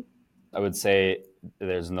well-being? I would say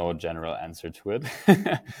there's no general answer to it.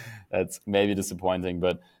 That's maybe disappointing,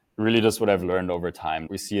 but really just what I've learned over time.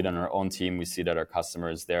 We see it in our own team. We see it at our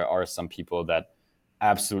customers. There are some people that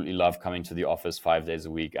absolutely love coming to the office 5 days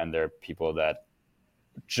a week, and there are people that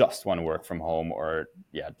just want to work from home or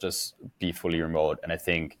just be fully remote. And I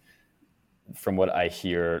think from what I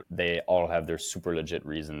hear, they all have their super legit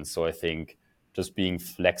reasons. So I think just being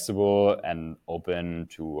flexible and open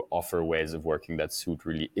to offer ways of working that suit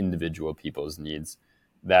really individual people's needs,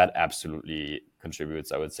 that absolutely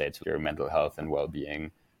contributes, I would say, to your mental health and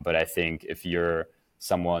well-being. But I think if you're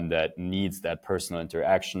someone that needs that personal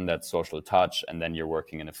interaction, that social touch, and then you're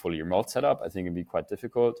working in a fully remote setup, I think it'd be quite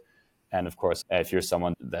difficult. And of course, if you're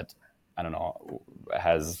someone that, I don't know,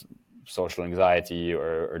 has social anxiety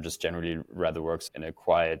or just generally rather works in a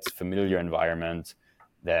quiet, familiar environment,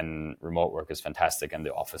 then remote work is fantastic and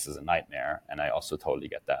the office is a nightmare. And I also totally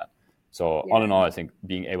get that. So all in all, I think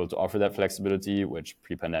being able to offer that flexibility, which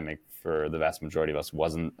pre-pandemic for the vast majority of us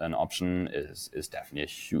wasn't an option, is definitely a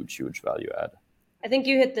huge, huge value add. I think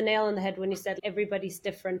you hit the nail on the head when you said everybody's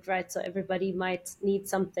different, right? So everybody might need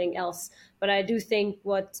something else. But I do think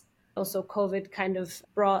what also COVID kind of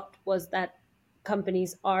brought was that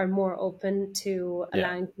companies are more open to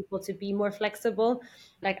allowing people to be more flexible.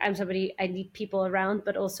 Like I'm somebody, I need people around,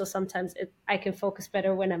 but also sometimes I can focus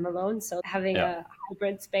better when I'm alone. So having a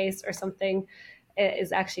hybrid space or something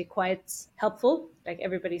is actually quite helpful. Like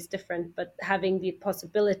everybody's different, but having the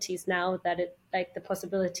possibilities now that the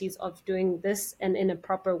possibilities of doing this and in a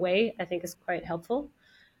proper way, I think is quite helpful.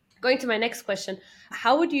 Going to my next question,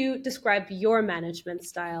 how would you describe your management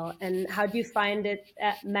style and how do you find it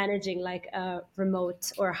managing like a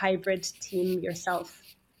remote or hybrid team yourself?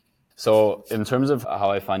 So in terms of how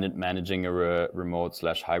I find it managing a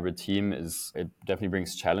remote/hybrid team, is it definitely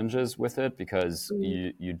brings challenges with it because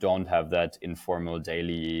you don't have that informal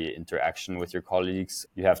daily interaction with your colleagues.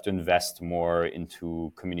 You have to invest more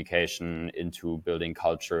into communication, into building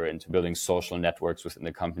culture, into building social networks within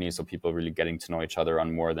the company. So people really getting to know each other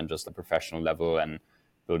on more than just a professional level and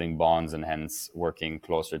building bonds and hence working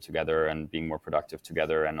closer together and being more productive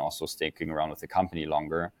together and also sticking around with the company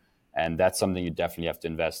longer. And that's something you definitely have to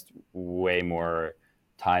invest way more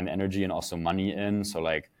time, energy, and also money in. So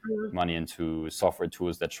like money into software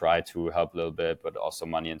tools that try to help a little bit, but also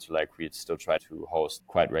money into like we still try to host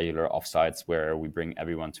quite regular offsites where we bring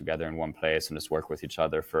everyone together in one place and just work with each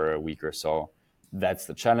other for a week or so. That's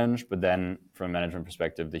the challenge. But then from a management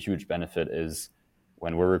perspective, the huge benefit is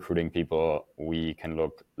when we're recruiting people, we can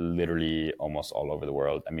look literally almost all over the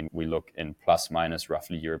world. I mean, we look in plus minus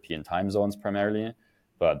roughly European time zones primarily.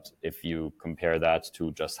 But if you compare that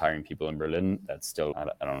to just hiring people in Berlin, that's still, I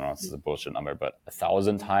don't know, this is a bullshit number, but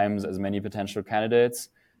 1,000 times as many potential candidates.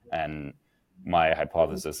 And my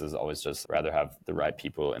hypothesis is always just rather have the right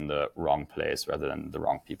people in the wrong place rather than the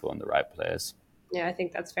wrong people in the right place. Yeah, I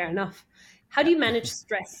think that's fair enough. How do you manage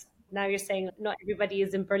stress? Now you're saying not everybody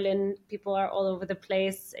is in Berlin. People are all over the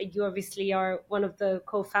place. You obviously are one of the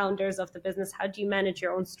co-founders of the business. How do you manage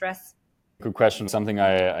your own stress? Good question. Something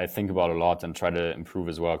I think about a lot and try to improve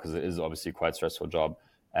as well, because it is obviously quite a stressful job.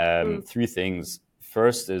 3 things.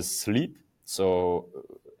 First is sleep. So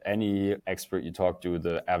any expert you talk to,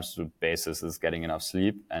 the absolute basis is getting enough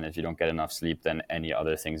sleep. And if you don't get enough sleep, then any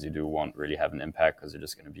other things you do won't really have an impact because you're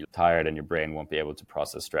just going to be tired and your brain won't be able to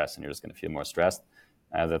process stress and you're just going to feel more stressed.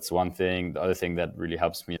 That's one thing. The other thing that really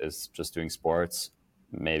helps me is just doing sports.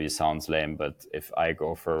 Maybe sounds lame, but if I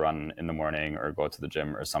go for a run in the morning or go to the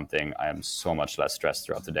gym or something, I am so much less stressed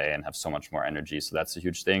throughout the day and have so much more energy. So that's a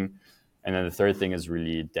huge thing. And then the third thing is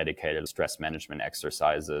really dedicated stress management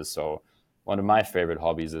exercises. So one of my favorite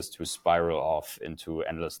hobbies is to spiral off into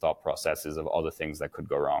endless thought processes of all the things that could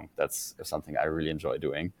go wrong. That's something I really enjoy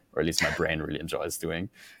doing, or at least my brain really enjoys doing.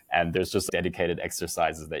 And there's just dedicated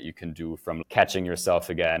exercises that you can do, from catching yourself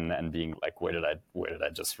again and being like, where did I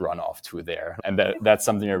just run off to there? And that's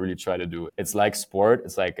something I really try to do. It's like sport.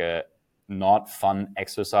 It's like a not fun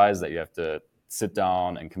exercise that you have to sit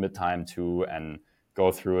down and commit time to and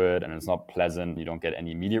go through it. And it's not pleasant. You don't get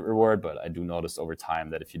any immediate reward, but I do notice over time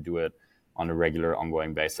that if you do it on a regular,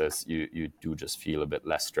 ongoing basis, you do just feel a bit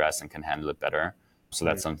less stress and can handle it better. So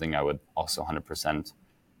that's something I would also 100%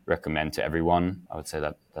 recommend to everyone. I would say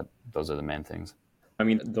that those are the main things. I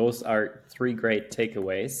mean, those are 3 great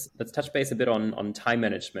takeaways. Let's touch base a bit on time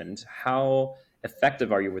management. How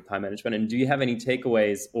effective are you with time management? And do you have any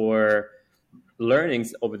takeaways or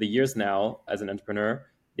learnings over the years now as an entrepreneur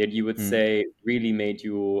that you would say really made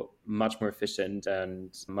you much more efficient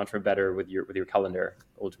and much more better with your calendar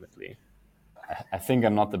ultimately? I think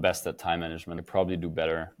I'm not the best at time management. I probably do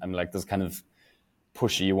better. I'm like this kind of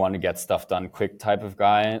pushy, want to get stuff done quick type of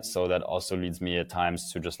guy. So that also leads me at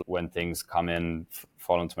times to just, when things come in,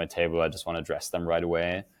 fall into my table, I just want to address them right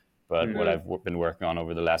away. But what I've been working on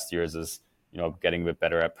over the last years is, getting a bit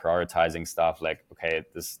better at prioritizing stuff. Like, okay,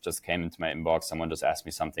 this just came into my inbox. Someone just asked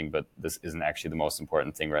me something, but this isn't actually the most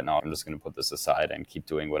important thing right now. I'm just going to put this aside and keep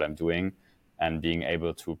doing what I'm doing, and being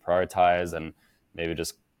able to prioritize, and maybe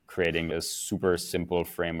just creating a super simple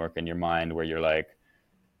framework in your mind where you're like,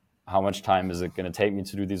 how much time is it going to take me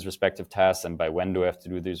to do these respective tasks? And by when do I have to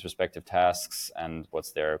do these respective tasks? And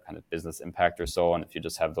what's their kind of business impact or so? And if you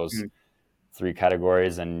just have those 3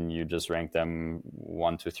 categories and you just rank them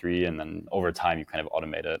 1 to 3, and then over time you kind of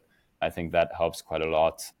automate it, I think that helps quite a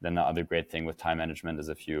lot. Then the other great thing with time management is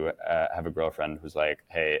if you have a girlfriend who's like,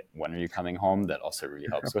 hey, when are you coming home? That also really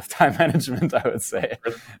helps with time management, I would say.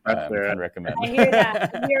 Can recommend. I hear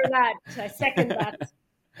that. I second that.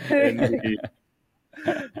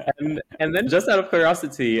 And then, just out of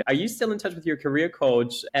curiosity, are you still in touch with your career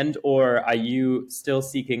coach, and or are you still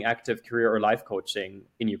seeking active career or life coaching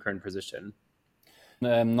in your current position?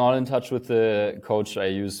 I'm not in touch with the coach I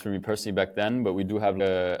used for me personally back then, but we do have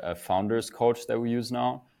a founder's coach that we use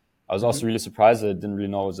now. I was also really surprised. I didn't really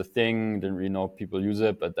know it was a thing, didn't really know people use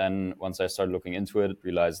it. But then once I started looking into it,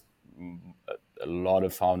 realized a lot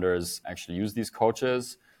of founders actually use these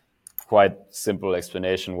coaches. Quite simple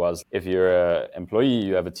explanation was, if you're an employee,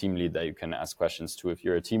 you have a team lead that you can ask questions to. If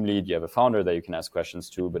you're a team lead, you have a founder that you can ask questions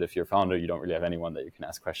to. But if you're a founder, you don't really have anyone that you can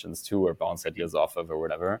ask questions to or bounce ideas off of or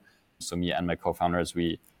whatever. So me and my co-founders,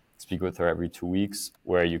 we speak with her every 2 weeks,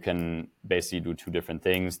 where you can basically do 2 different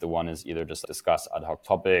things. The one is either just discuss ad hoc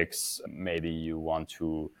topics. Maybe you want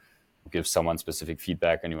to give someone specific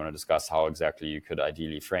feedback and you want to discuss how exactly you could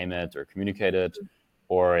ideally frame it or communicate it.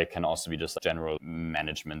 Or it can also be just general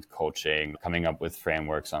management coaching, coming up with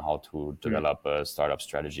frameworks on how to develop a startup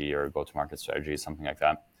strategy or go-to-market strategy, something like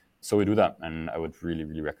that. So we do that, and I would really,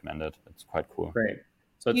 really recommend it. It's quite cool. Great.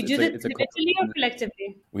 So you do this individually or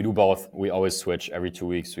collectively? We do both. We always switch. Every 2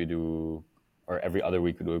 weeks we do, or every other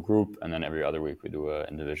week we do a group, and then every other week we do an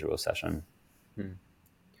individual session.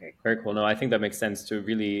 Very cool. No, I think that makes sense to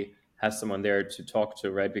really have someone there to talk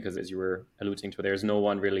to, right? Because as you were alluding to, there's no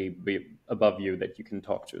one really above you that you can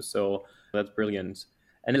talk to. So that's brilliant.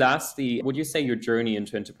 And lastly, would you say your journey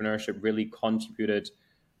into entrepreneurship really contributed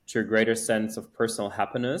to a greater sense of personal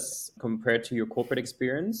happiness compared to your corporate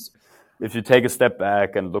experience? If you take a step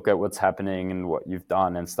back and look at what's happening and what you've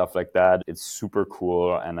done and stuff like that, it's super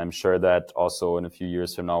cool. And I'm sure that also in a few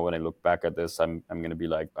years from now, when I look back at this, I'm going to be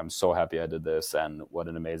like, I'm so happy I did this and what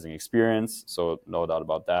an amazing experience. So no doubt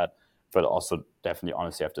about that. But also definitely,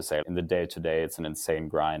 honestly, I have to say, in the day-to-day, it's an insane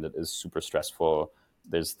grind. It is super stressful.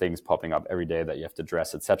 There's things popping up every day that you have to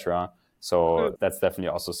address, etc. So that's definitely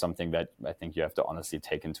also something that I think you have to honestly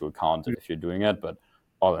take into account if you're doing it. But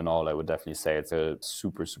all in all, I would definitely say it's a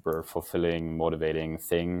super, super fulfilling, motivating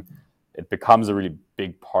thing. It becomes a really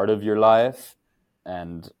big part of your life.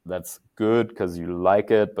 And that's good because you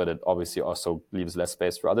like it, but it obviously also leaves less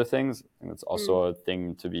space for other things. And it's also a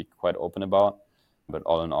thing to be quite open about. But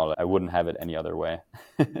all in all, I wouldn't have it any other way.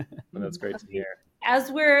 Well, that's great to hear. As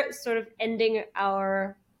we're sort of ending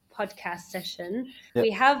our podcast session, we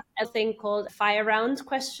have a thing called fire round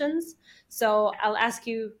questions. So I'll ask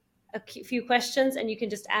you a few questions and you can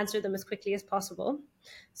just answer them as quickly as possible.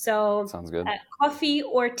 So sounds good. Coffee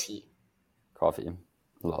or tea? Coffee.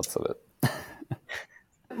 Lots of it.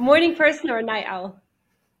 Morning person or night owl?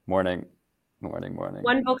 Morning.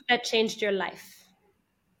 One book that changed your life?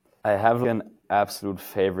 I have an absolute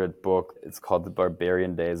favorite book. It's called The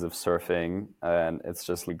Barbarian Days of Surfing. And it's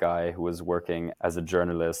just a guy who was working as a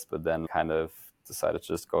journalist, but then kind of decided to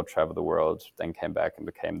just go travel the world, then came back and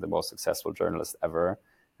became the most successful journalist ever.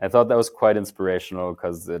 I thought that was quite inspirational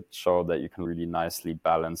because it showed that you can really nicely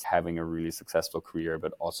balance having a really successful career,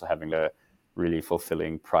 but also having a really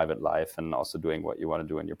fulfilling private life and also doing what you want to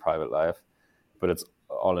do in your private life. But it's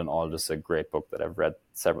all in all just a great book that I've read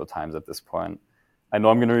several times at this point. I know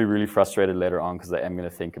I'm going to be really frustrated later on because I am going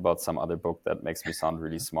to think about some other book that makes me sound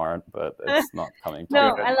really smart, but it's not coming to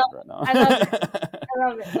No, my I mind love right it. now. I love it. I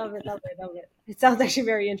love it. Love it. Love it. Love it. It sounds actually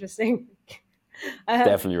very interesting.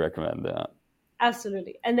 Definitely recommend that.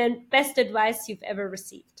 Absolutely. And then best advice you've ever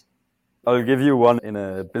received. I'll give you one in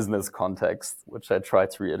a business context, which I try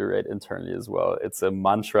to reiterate internally as well. It's a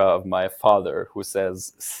mantra of my father who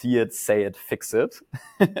says, see it, say it, fix it,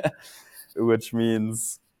 which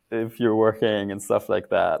means if you're working and stuff like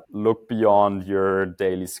that, look beyond your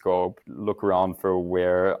daily scope, look around for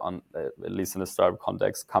where, on at least in a startup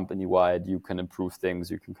context, company-wide, you can improve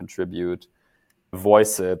things, you can contribute,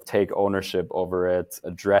 voice it, take ownership over it,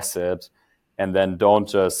 address it, and then don't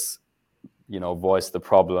just voice the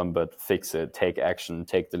problem, but fix it, take action,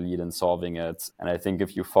 take the lead in solving it. And I think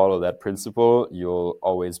if you follow that principle, you'll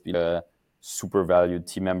always be a super valued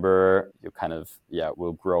team member. You kind of,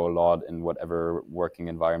 will grow a lot in whatever working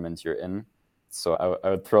environment you're in. So I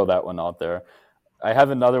would throw that one out there. I have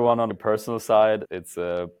another one on the personal side. It's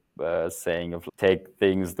a saying of take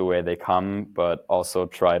things the way they come, but also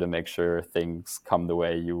try to make sure things come the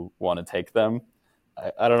way you want to take them.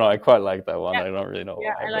 I don't know. I quite like that one. Yeah. I don't really know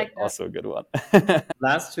Yeah, why, I but like that. also a good one.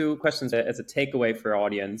 Last two questions as a takeaway for our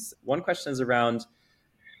audience. One question is around,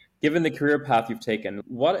 given the career path you've taken,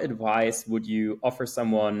 what advice would you offer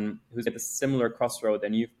someone who's at a similar crossroad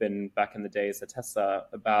than you've been back in the days at Tesla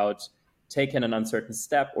about taking an uncertain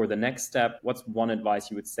step or the next step? What's one advice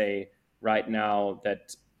you would say right now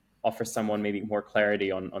that offers someone maybe more clarity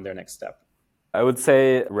on their next step? I would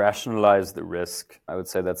say rationalize the risk. I would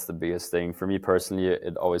say that's the biggest thing. For me personally,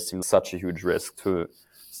 it always seemed such a huge risk to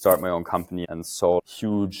start my own company and so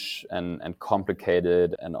huge and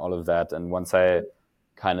complicated and all of that. And once I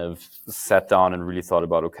kind of sat down and really thought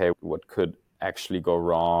about, okay, what could actually go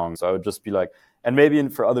wrong? So I would just be like, and maybe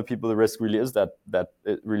for other people, the risk really is that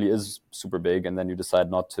it really is super big. And then you decide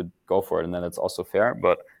not to go for it. And then it's also fair.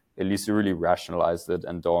 But at least you really rationalized it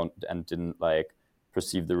and didn't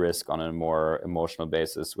perceive the risk on a more emotional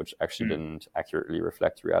basis, which actually didn't accurately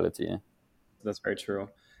reflect reality. That's very true.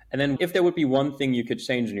 And then if there would be one thing you could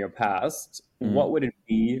change in your past, what would it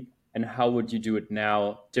be and how would you do it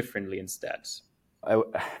now differently instead?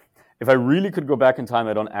 If I really could go back in time,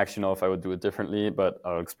 I don't actually know if I would do it differently, but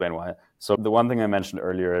I'll explain why. So the one thing I mentioned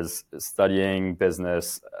earlier is studying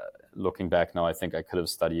business. Looking back now, I think I could have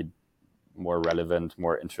studied more relevant,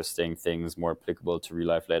 more interesting things, more applicable to real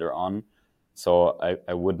life later on. So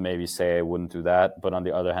I would maybe say I wouldn't do that. But on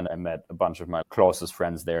the other hand, I met a bunch of my closest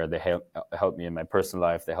friends there. They helped me in my personal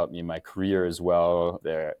life. They helped me in my career as well.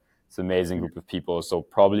 It's an amazing group of people. So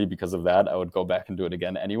probably because of that, I would go back and do it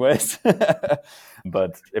again anyways.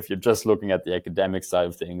 But if you're just looking at the academic side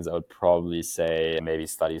of things, I would probably say maybe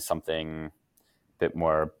study something a bit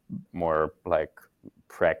more like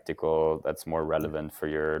practical that's more relevant for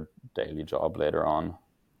your daily job later on.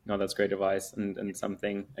 No, that's great advice and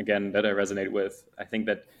something, again, that I resonate with. I think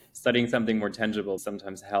that studying something more tangible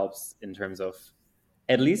sometimes helps in terms of,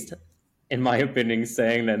 at least in my opinion,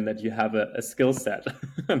 saying then that you have a skill set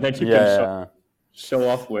that you can show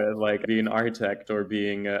off with, like being an architect or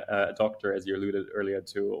being a doctor, as you alluded earlier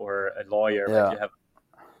to, or a lawyer, right? You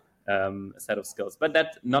have a set of skills. But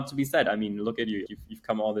that not to be said, I mean, look at you. You've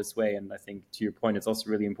come all this way. And I think to your point, it's also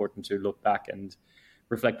really important to look back and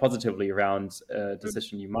reflect positively around a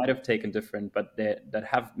decision you might have taken different, but that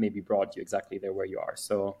have maybe brought you exactly there where you are.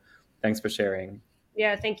 So thanks for sharing.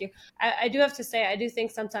 Yeah, thank you. I do have to say, I do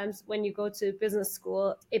think sometimes when you go to business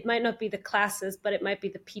school, it might not be the classes, but it might be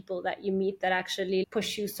the people that you meet that actually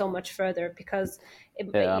push you so much further, because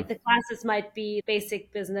the classes might be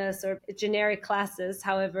basic business or generic classes.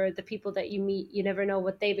 However, the people that you meet, you never know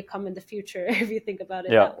what they become in the future if you think about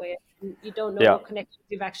it that way. You don't know what connections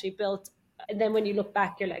you've actually built. And then when you look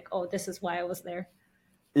back, you're like, oh, this is why I was there.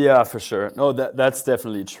 Yeah, for sure. No, that's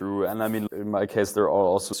definitely true. And I mean, in my case, they're all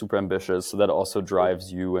also super ambitious. So that also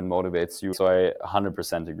drives you and motivates you. So I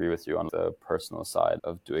 100% agree with you on the personal side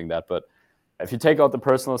of doing that. But if you take out the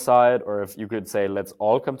personal side, or if you could say, let's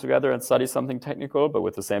all come together and study something technical, but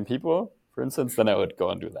with the same people, for instance, then I would go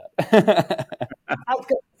and do that.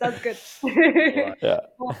 Sounds good. Yeah.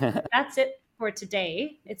 Well, that's it for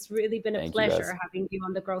today. It's really been a pleasure having you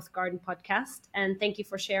on the Growth Garden podcast. And thank you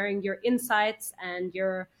for sharing your insights and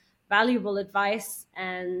your valuable advice.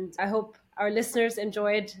 And I hope our listeners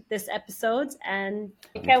enjoyed this episode. And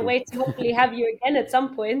I can't wait to hopefully have you again at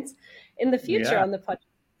some point in the future on the podcast.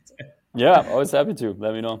 Yeah, always happy to.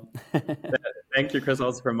 Let me know. Thank you, Chris,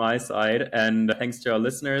 also from my side. And thanks to our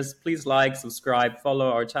listeners. Please like, subscribe, follow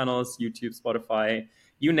our channels, YouTube, Spotify,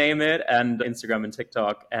 you name it, and Instagram and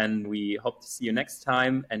TikTok. And we hope to see you next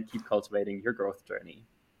time and keep cultivating your growth journey.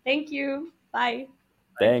 Thank you. Bye.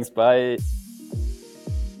 Thanks. Bye.